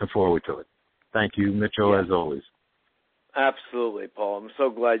I'm looking forward to it. Thank you, Mitchell, as always. Absolutely, Paul. I'm so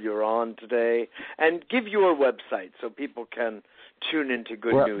glad you're on today. And give your website so people can tune into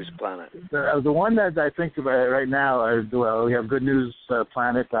Good News Planet. The one that I think about right now, we have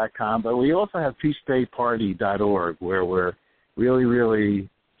goodnewsplanet.com, but we also have peacedayparty.org, where we're really, really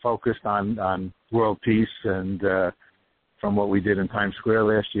focused on world peace, and from what we did in Times Square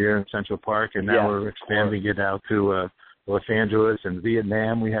last year in Central Park, and now we're expanding it out to Los Angeles and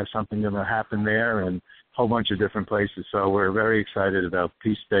Vietnam. We have something going to happen there, and a whole bunch of different places. So we're very excited about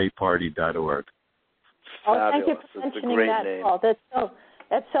peacedayparty.org. Oh, thank you for mentioning that, name. Paul.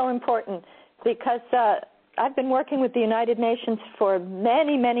 That's so important, because I've been working with the United Nations for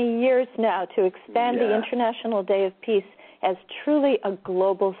many, many years now to expand the International Day of Peace as truly a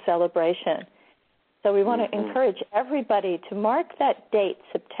global celebration. So we want to encourage everybody to mark that date,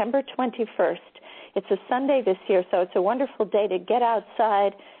 September 21st. It's a Sunday this year, so it's a wonderful day to get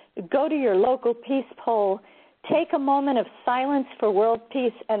outside, go to your local peace pole, take a moment of silence for world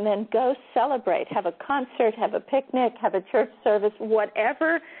peace, and then go celebrate. Have a concert, have a picnic, have a church service,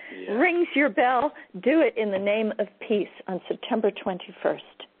 whatever rings your bell, do it in the name of peace on September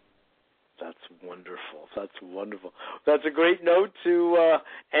 21st. That's wonderful. That's wonderful. That's a great note to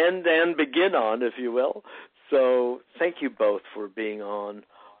end and begin on, if you will. So thank you both for being on,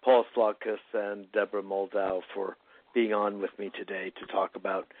 Paul Slotkus and Deborah Moldow, for being on with me today to talk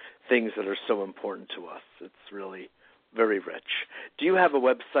about things that are so important to us. It's really very rich. Do you have a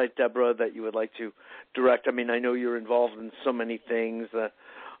website, Deborah, that you would like to direct? I mean, I know you're involved in so many things,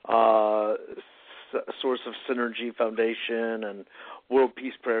 Source of Synergy Foundation and World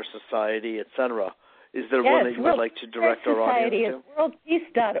Peace Prayer Society, etc. Is there one that you would like to direct our audience to?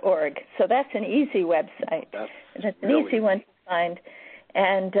 worldpeace.org. So that's an easy website. That's an easy one to find.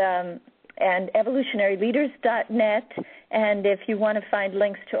 And evolutionaryleaders.net. And if you want to find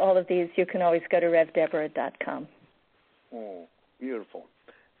links to all of these, you can always go to revdeborah.com. Oh, beautiful.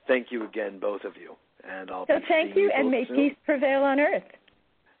 Thank you again, both of you. And thank you, and may peace prevail on earth.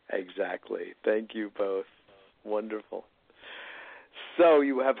 Exactly. Thank you both. Wonderful. So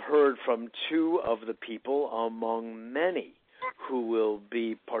you have heard from two of the people among many who will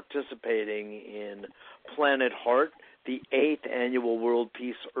be participating in Planet Heart, the 8th Annual World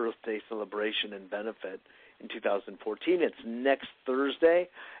Peace Earth Day Celebration and Benefit in 2014. It's next Thursday,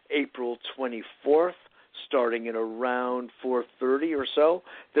 April 24th, starting at around 4:30 or so.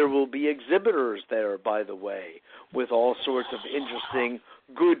 There will be exhibitors there, by the way, with all sorts of interesting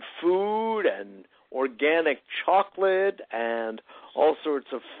good food and organic chocolate and all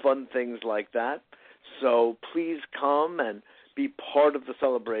sorts of fun things like that. So please come and be part of the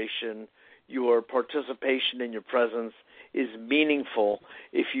celebration. Your participation and your presence is meaningful.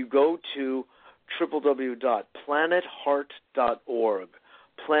 If you go to www.planetheart.org,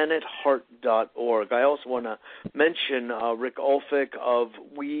 planetheart.org. I also want to mention Rick Ulfik of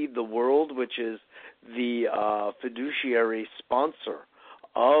We the World, which is the fiduciary sponsor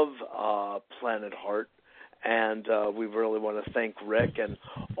of Planet Heart, and we really want to thank Rick and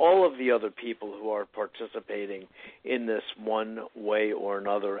all of the other people who are participating in this one way or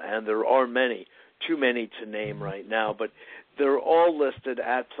another, and there are many, too many to name right now, but they're all listed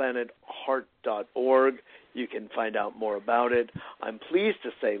at planetheart.org. You can find out more about it. I'm pleased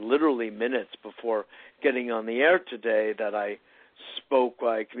to say, literally minutes before getting on the air today, that I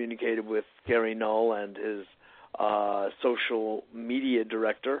communicated with Gary Null and his social media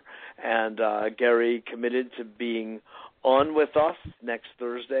director, and Gary committed to being on with us next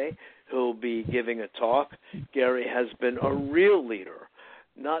Thursday. He'll be giving a talk. Gary has been a real leader,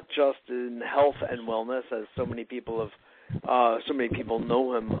 not just in health and wellness, as so many people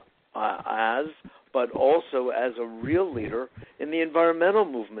know him as, but also as a real leader in the environmental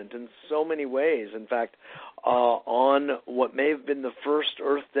movement in so many ways. In fact, on what may have been the first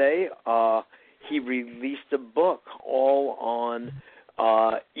Earth Day, he released a book all on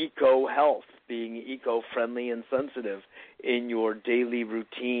eco-health, being eco-friendly and sensitive in your daily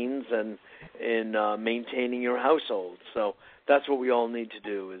routines and in maintaining your household. So that's what we all need to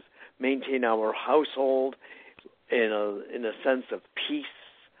do, is maintain our household in a sense of peace,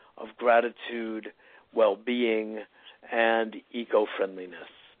 of gratitude, well-being, and eco-friendliness.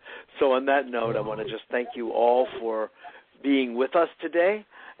 So on that note, I want to just thank you all for being with us today,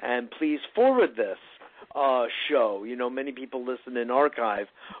 and please forward this show. You know, many people listen in archive.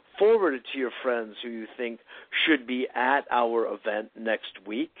 Forward it to your friends who you think should be at our event next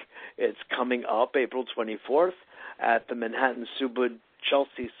week. It's coming up April 24th at the Manhattan Subud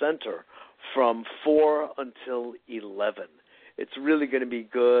Chelsea Center from 4 until 11. It's really going to be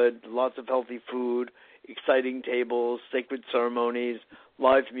good. Lots of healthy food, exciting tables, sacred ceremonies,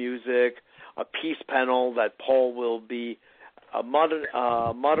 live music, a peace panel that Paul will be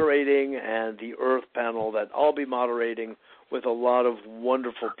moderating, and the Earth panel that I'll be moderating with a lot of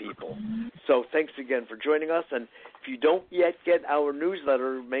wonderful people. So thanks again for joining us. And if you don't yet get our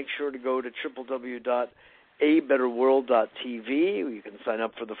newsletter, make sure to go to www.abetterworld.tv. You can sign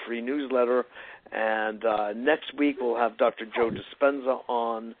up for the free newsletter. And next week we'll have Dr. Joe Dispenza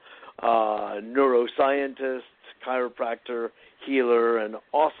on, neuroscientist, chiropractor, healer, and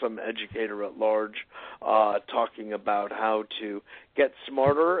awesome educator at large, talking about how to get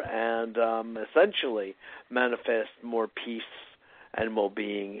smarter and essentially manifest more peace and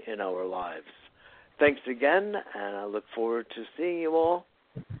well-being in our lives. Thanks again, and I look forward to seeing you all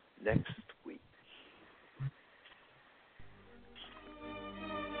next